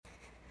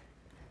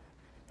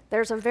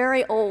There's a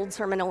very old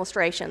sermon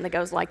illustration that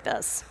goes like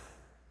this.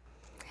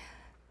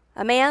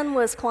 A man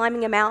was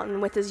climbing a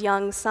mountain with his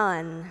young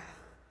son.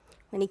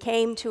 When he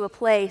came to a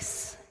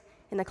place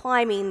in the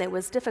climbing that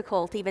was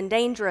difficult, even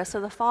dangerous, so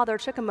the father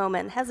took a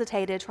moment and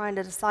hesitated, trying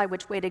to decide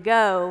which way to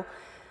go.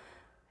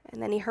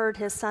 And then he heard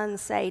his son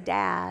say,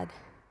 "Dad,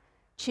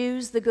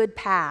 choose the good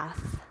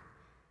path.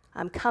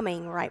 I'm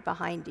coming right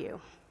behind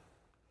you."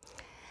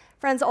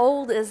 Friends,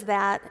 old as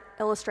that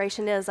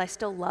illustration is, I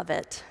still love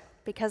it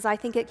because I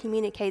think it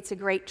communicates a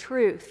great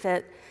truth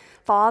that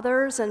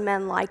fathers and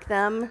men like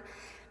them,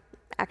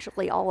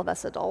 actually all of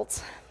us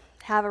adults,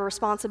 have a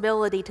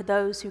responsibility to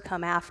those who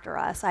come after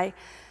us. I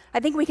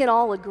think we can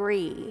all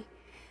agree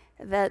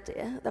that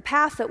the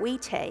path that we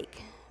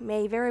take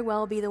may very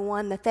well be the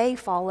one that they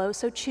follow,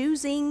 so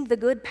choosing the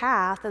good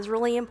path is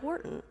really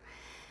important.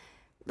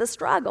 The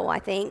struggle, I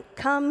think,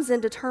 comes in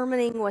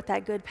determining what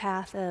that good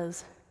path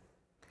is.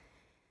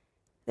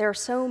 There are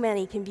so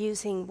many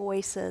confusing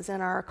voices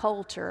in our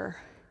culture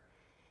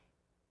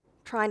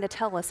trying to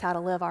tell us how to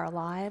live our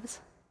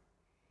lives.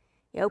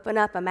 You open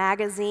up a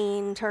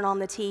magazine, turn on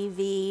the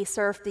TV,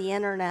 surf the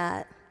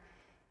internet,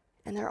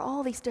 and there are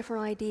all these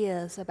different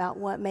ideas about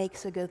what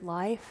makes a good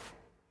life.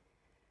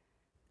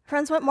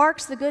 Friends, what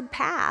marks the good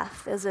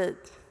path? Is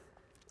it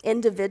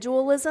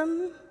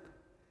individualism,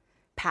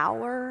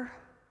 power,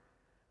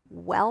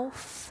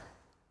 wealth,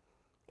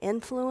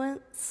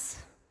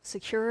 influence,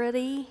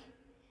 security,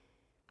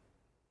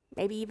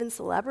 maybe even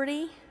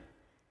celebrity?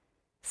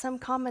 Some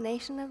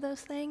combination of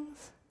those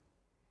things?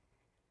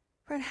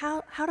 Friend,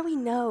 how do we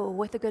know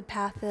what the good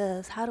path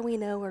is? How do we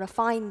know where to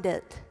find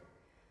it?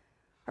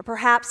 Or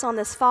perhaps on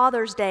this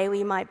Father's Day,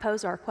 we might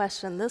pose our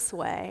question this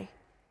way.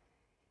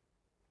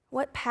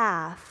 What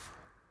path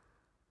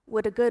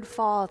would a good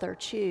father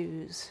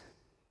choose,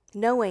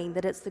 knowing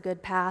that it's the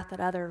good path that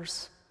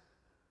others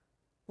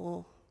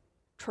will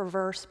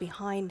traverse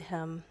behind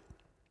him?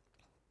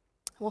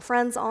 Well,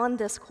 friends, on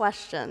this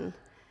question,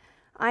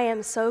 I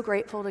am so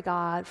grateful to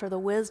God for the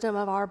wisdom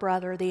of our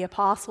brother, the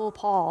Apostle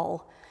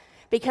Paul,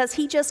 because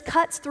he just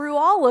cuts through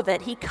all of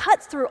it. He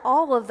cuts through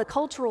all of the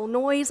cultural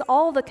noise,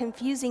 all the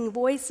confusing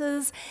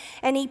voices,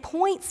 and he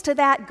points to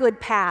that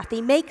good path.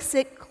 He makes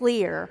it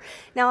clear.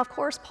 Now, of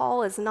course,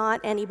 Paul is not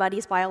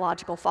anybody's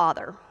biological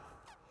father,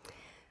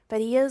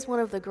 but he is one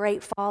of the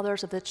great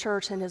fathers of the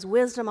church, and his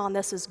wisdom on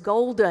this is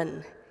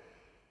golden.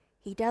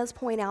 He does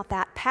point out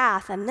that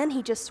path, and then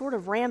he just sort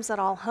of rams it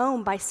all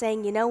home by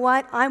saying, you know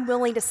what? I'm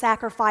willing to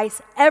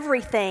sacrifice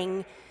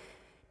everything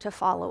to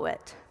follow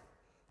it.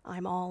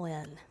 I'm all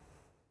in.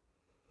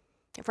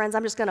 And friends,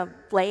 I'm just going to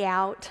lay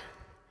out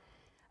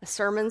a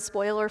sermon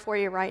spoiler for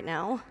you right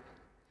now.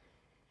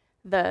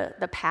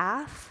 The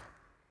path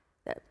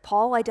that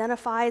Paul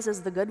identifies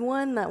as the good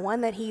one, the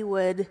one that he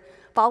would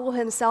follow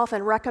himself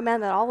and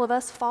recommend that all of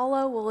us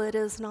follow, well, it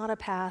is not a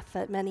path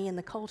that many in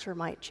the culture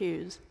might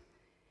choose.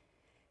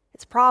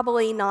 It's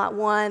probably not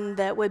one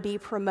that would be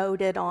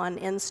promoted on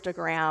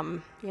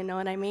Instagram, you know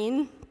what I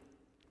mean?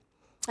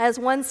 As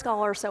one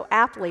scholar so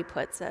aptly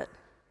puts it,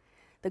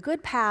 the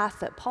good path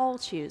that Paul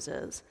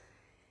chooses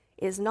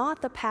is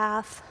not the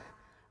path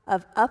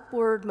of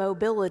upward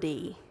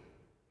mobility,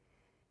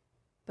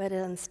 but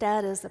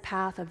instead is the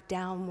path of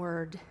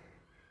downward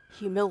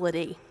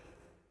humility.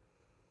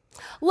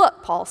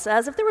 Look, Paul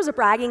says, if there was a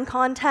bragging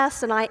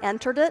contest and I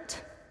entered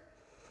it,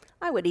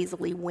 I would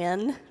easily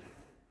win.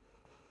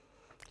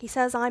 He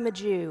says, I'm a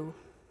Jew,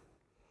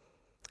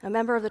 a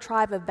member of the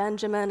tribe of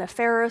Benjamin, a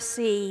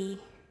Pharisee,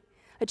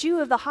 a Jew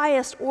of the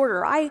highest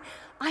order. I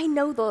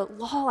know the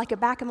law like the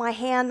back of my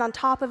hand. On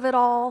top of it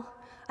all,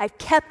 I've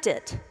kept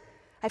it.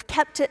 I've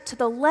kept it to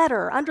the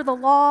letter. Under the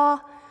law,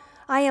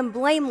 I am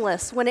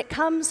blameless. When it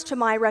comes to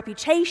my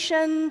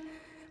reputation,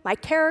 my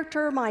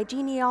character, my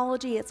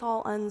genealogy, it's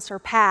all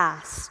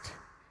unsurpassed.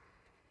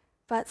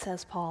 But,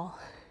 says Paul,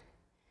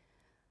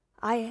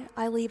 I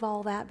leave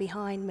all that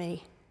behind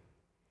me.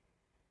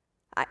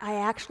 I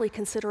actually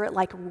consider it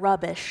like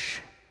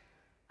rubbish.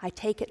 I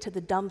take it to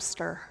the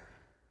dumpster.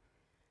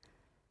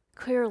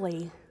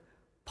 Clearly,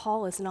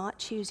 Paul is not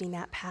choosing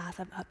that path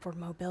of upward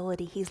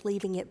mobility. He's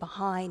leaving it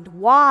behind.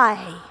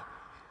 Why?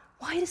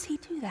 Why does he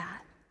do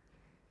that?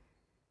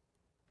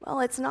 Well,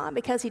 it's not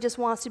because he just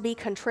wants to be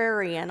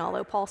contrarian,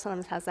 although Paul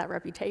sometimes has that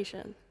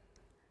reputation.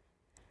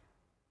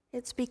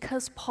 It's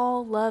because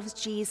Paul loves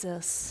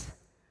Jesus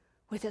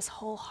with his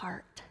whole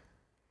heart.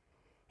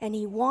 And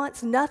he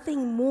wants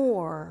nothing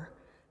more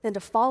than to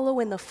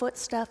follow in the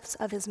footsteps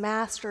of his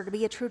master, to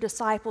be a true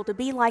disciple, to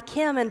be like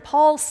him. And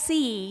Paul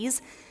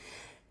sees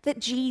that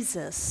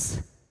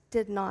Jesus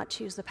did not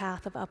choose the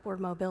path of upward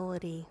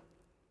mobility,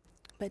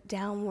 but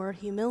downward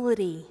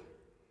humility.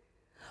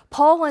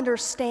 Paul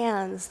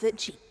understands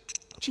that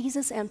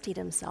Jesus emptied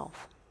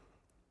himself.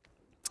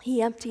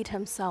 He emptied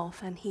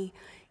himself and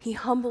he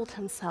humbled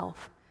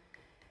himself.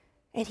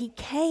 And he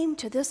came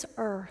to this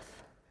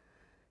earth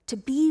to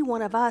be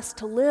one of us,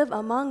 to live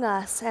among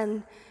us.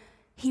 And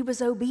he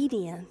was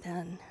obedient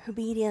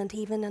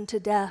even unto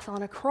death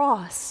on a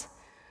cross.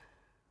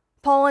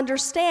 Paul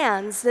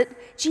understands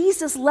that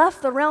Jesus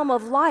left the realm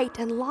of light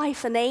and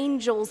life and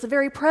angels, the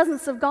very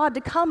presence of God,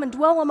 to come and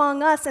dwell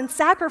among us and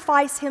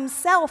sacrifice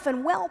himself.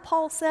 And well,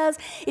 Paul says,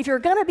 if you're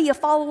going to be a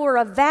follower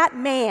of that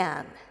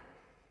man,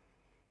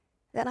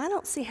 then I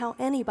don't see how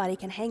anybody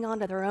can hang on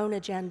to their own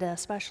agenda,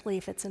 especially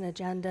if it's an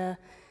agenda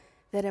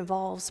that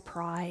involves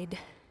pride.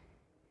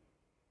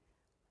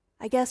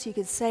 I guess you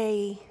could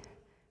say,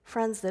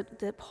 friends,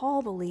 that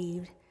Paul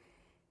believed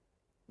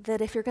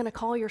that if you're going to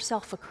call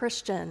yourself a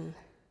Christian,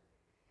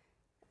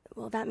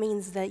 well, that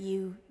means that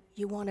you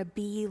want to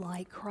be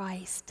like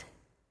Christ.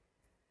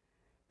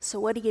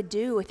 So what do you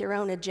do with your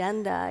own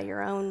agenda,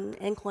 your own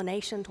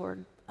inclination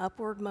toward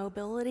upward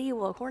mobility?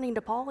 Well, according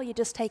to Paul, you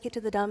just take it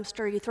to the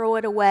dumpster, you throw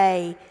it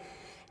away,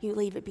 you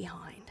leave it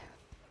behind.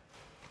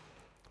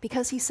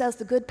 Because he says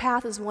the good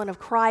path is one of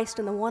Christ,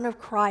 and the one of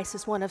Christ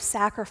is one of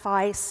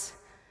sacrifice,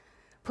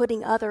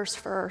 putting others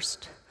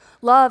first,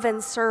 love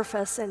and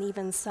service, and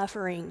even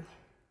suffering.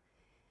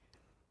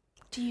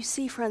 Do you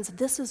see, friends,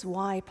 this is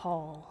why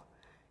Paul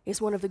is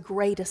one of the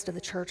greatest of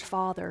the church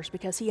fathers,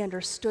 because he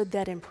understood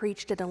that and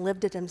preached it and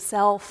lived it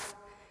himself.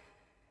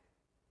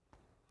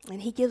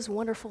 And he gives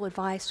wonderful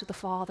advice to the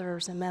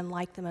fathers and men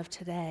like them of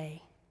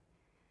today.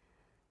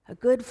 A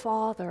good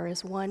father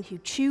is one who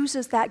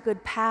chooses that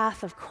good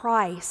path of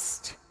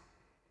Christ,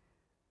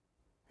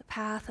 the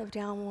path of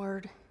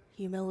downward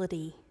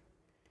humility,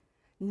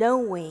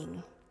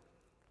 knowing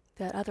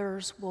that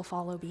others will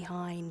follow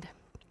behind.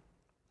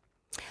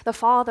 The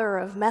father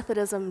of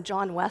Methodism,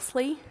 John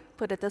Wesley,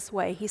 put it this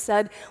way. He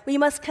said, "We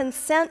must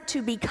consent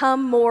to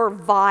become more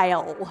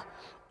vile."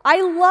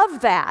 I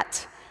love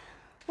that.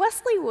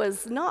 Wesley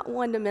was not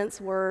one to mince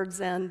words,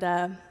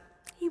 and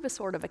he was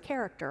sort of a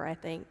character, I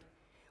think.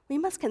 We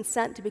must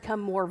consent to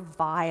become more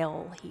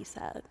vile, he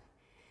said.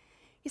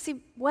 You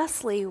see,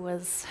 Wesley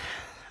was,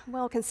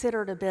 well,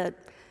 considered a bit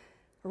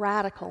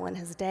radical in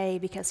his day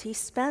because he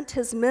spent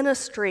his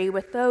ministry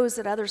with those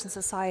that others in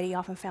society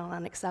often found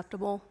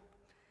unacceptable.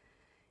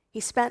 He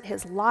spent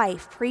his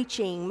life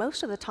preaching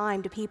most of the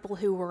time to people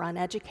who were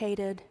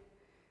uneducated,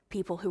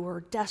 people who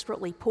were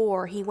desperately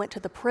poor. He went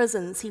to the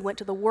prisons, he went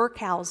to the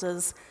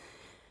workhouses.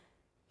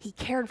 He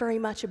cared very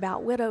much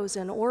about widows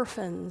and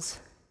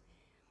orphans.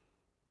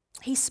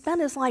 He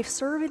spent his life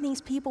serving these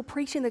people,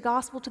 preaching the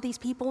gospel to these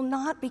people,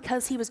 not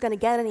because he was going to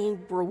get any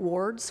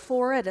rewards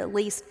for it, at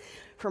least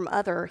from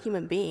other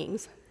human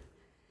beings.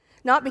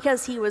 Not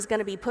because he was going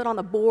to be put on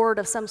the board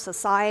of some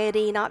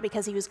society, not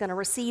because he was going to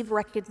receive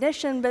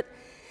recognition, but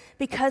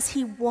because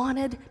he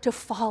wanted to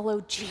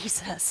follow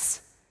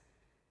Jesus.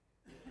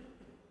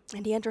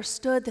 And he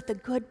understood that the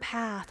good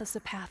path is the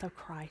path of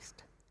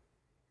Christ.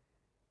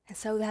 And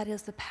so that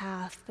is the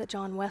path that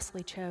John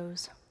Wesley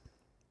chose.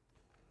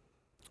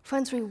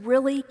 Friends, we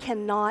really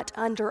cannot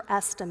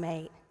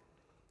underestimate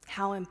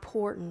how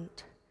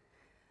important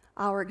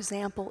our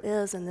example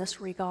is in this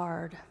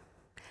regard,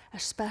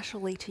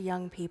 especially to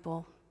young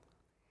people.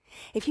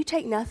 If you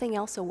take nothing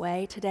else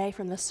away today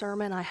from this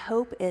sermon, I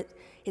hope it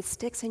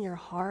sticks in your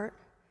heart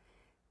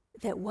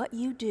that what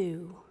you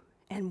do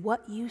and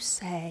what you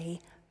say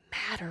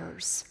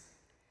matters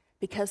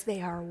because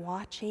they are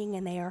watching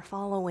and they are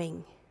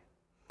following.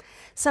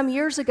 Some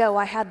years ago,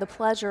 I had the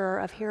pleasure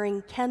of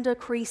hearing Kenda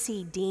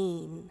Creasy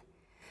Dean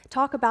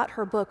talk about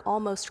her book,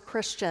 Almost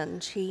Christian.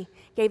 She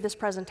gave this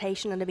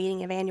presentation at a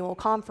meeting of annual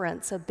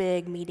conference, a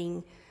big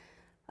meeting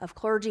of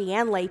clergy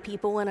and lay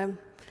people in a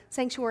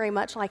sanctuary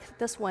much like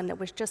this one that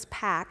was just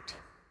packed.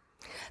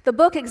 The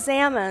book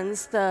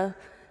examines the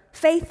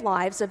faith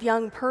lives of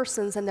young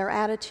persons and their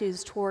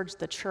attitudes towards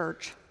the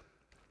church.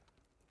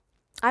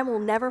 I will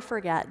never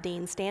forget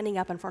Dean standing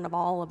up in front of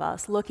all of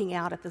us, looking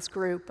out at this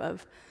group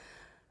of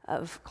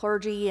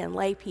clergy and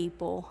lay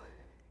people,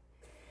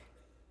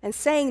 and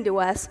saying to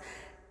us,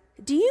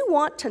 "Do you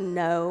want to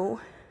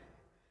know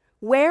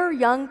where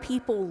young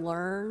people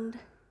learned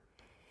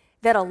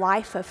that a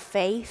life of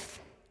faith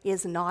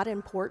is not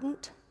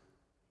important?"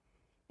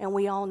 And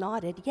we all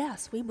nodded,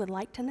 yes, we would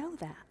like to know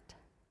that.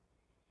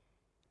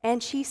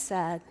 And she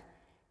said,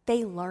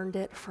 "They learned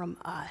it from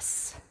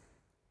us."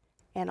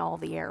 And all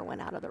the air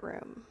went out of the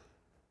room.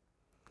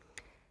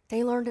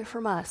 They learned it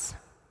from us.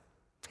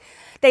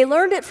 They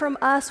learned it from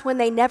us when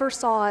they never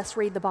saw us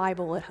read the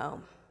Bible at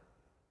home.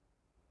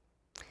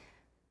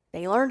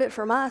 They learned it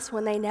from us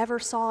when they never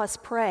saw us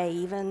pray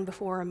even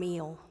before a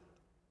meal.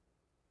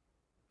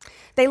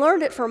 They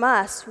learned it from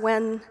us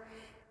when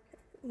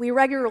we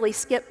regularly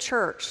skipped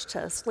church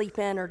to sleep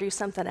in or do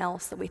something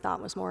else that we thought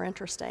was more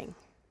interesting.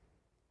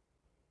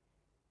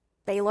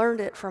 They learned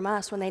it from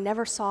us when they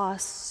never saw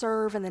us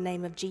serve in the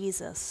name of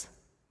Jesus,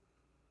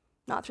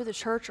 not through the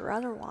church or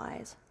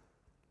otherwise.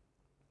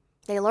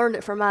 They learned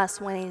it from us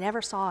when they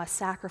never saw us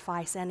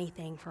sacrifice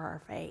anything for our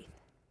faith.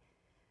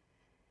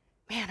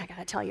 Man, I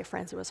gotta tell you,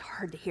 friends, it was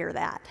hard to hear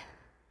that.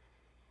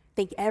 I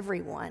think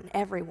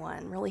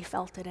everyone really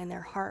felt it in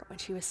their heart when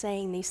she was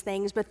saying these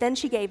things, but then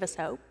she gave us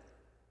hope.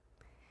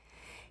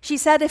 She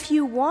said, if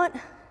you want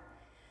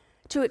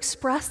to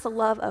express the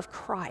love of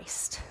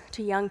Christ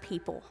to young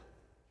people,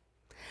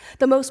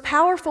 The most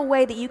powerful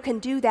way that you can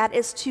do that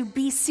is to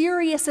be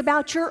serious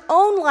about your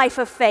own life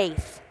of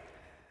faith.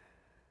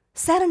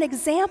 Set an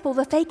example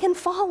that they can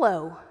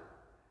follow.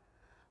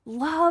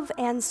 Love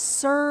and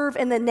serve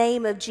in the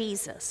name of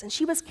Jesus. And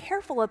she was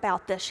careful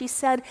about this. She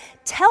said,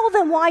 tell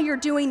them why you're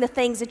doing the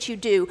things that you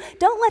do.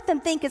 Don't let them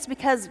think it's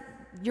because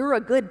you're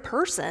a good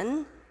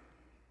person.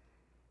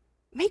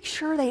 Make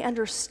sure they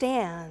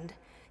understand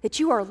that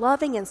you are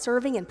loving and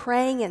serving and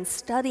praying and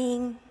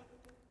studying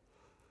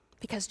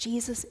because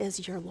Jesus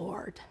is your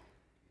Lord.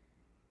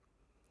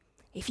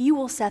 If you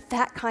will set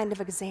that kind of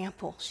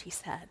example, she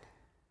said,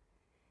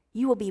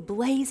 you will be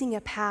blazing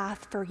a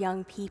path for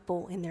young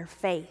people in their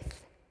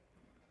faith.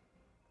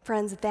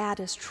 Friends, that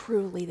is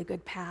truly the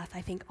good path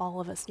I think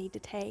all of us need to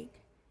take.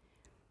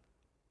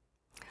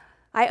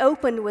 I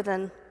opened with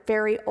a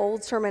very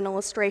old sermon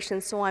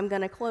illustration, so I'm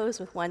going to close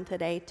with one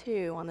today,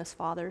 too, on this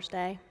Father's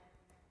Day.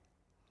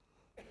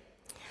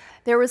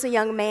 There was a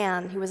young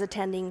man who was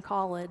attending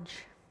college,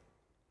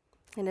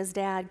 and his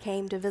dad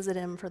came to visit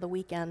him for the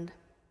weekend.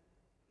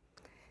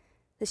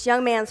 This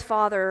young man's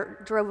father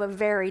drove a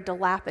very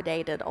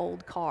dilapidated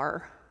old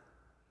car.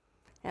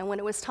 And when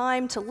it was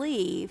time to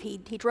leave, he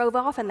drove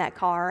off in that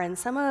car, and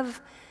some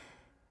of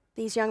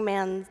this young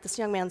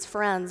man's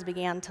friends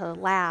began to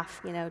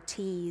laugh,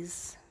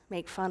 tease,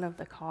 make fun of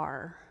the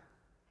car.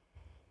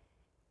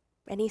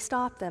 And he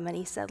stopped them and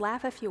he said,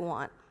 laugh if you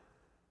want,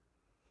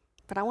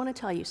 but I want to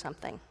tell you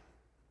something.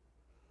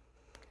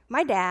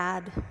 My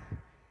dad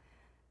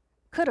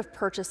could have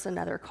purchased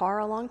another car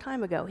a long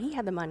time ago. He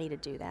had the money to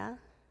do that.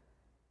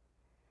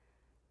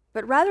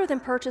 But rather than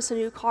purchase a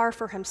new car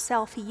for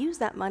himself, he used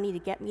that money to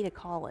get me to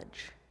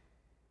college.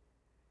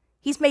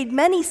 He's made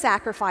many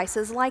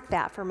sacrifices like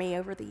that for me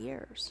over the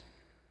years.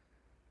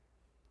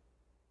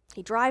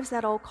 He drives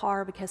that old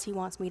car because he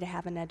wants me to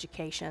have an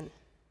education.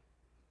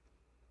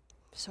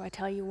 So I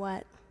tell you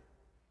what,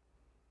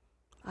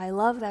 I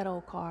love that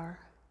old car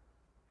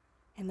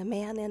and the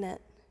man in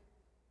it.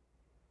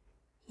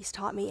 He's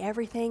taught me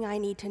everything I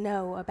need to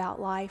know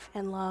about life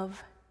and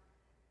love,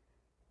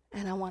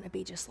 and I want to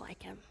be just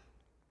like him.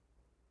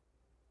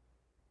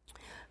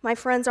 My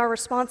friends, our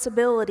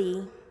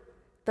responsibility,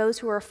 those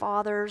who are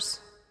fathers,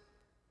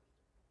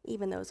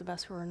 even those of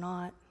us who are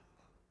not,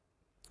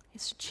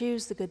 is to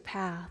choose the good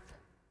path,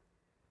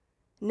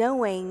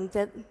 knowing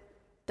that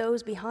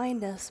those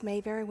behind us may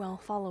very well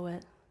follow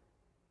it.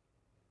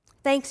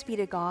 Thanks be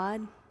to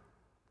God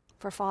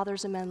for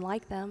fathers and men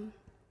like them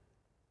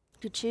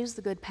who choose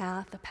the good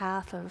path, the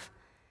path of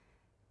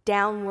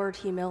downward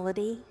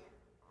humility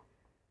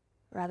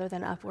rather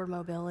than upward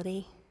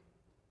mobility.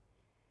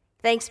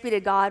 Thanks be to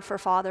God for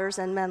fathers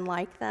and men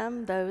like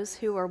them, those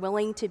who are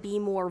willing to be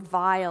more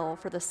vile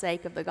for the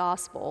sake of the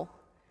gospel.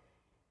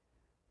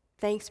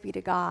 Thanks be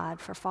to God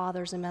for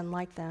fathers and men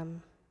like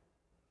them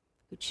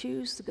who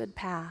choose the good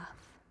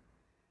path,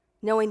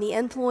 knowing the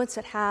influence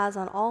it has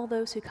on all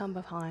those who come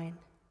behind,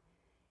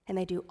 and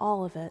they do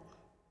all of it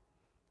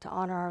to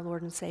honor our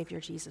Lord and Savior,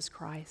 Jesus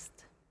Christ.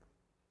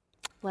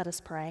 Let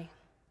us pray.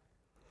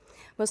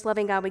 Most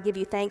loving God, we give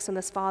you thanks on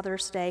this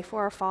Father's Day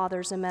for our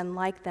fathers and men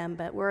like them,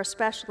 but we're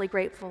especially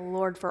grateful,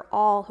 Lord, for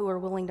all who are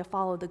willing to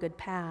follow the good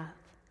path.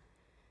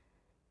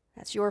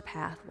 That's your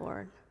path,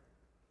 Lord.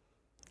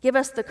 Give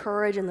us the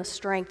courage and the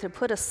strength to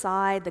put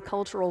aside the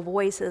cultural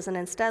voices and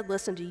instead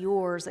listen to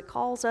yours that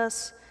calls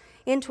us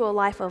into a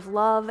life of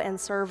love and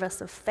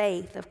service, of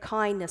faith, of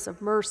kindness,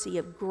 of mercy,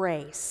 of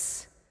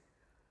grace.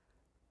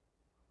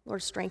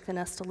 Lord, strengthen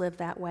us to live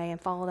that way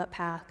and follow that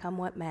path, come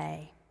what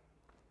may,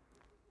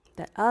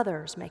 that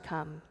others may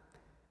come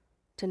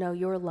to know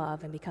your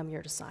love and become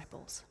your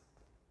disciples.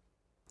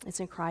 It's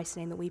in Christ's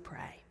name that we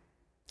pray.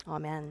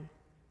 Amen.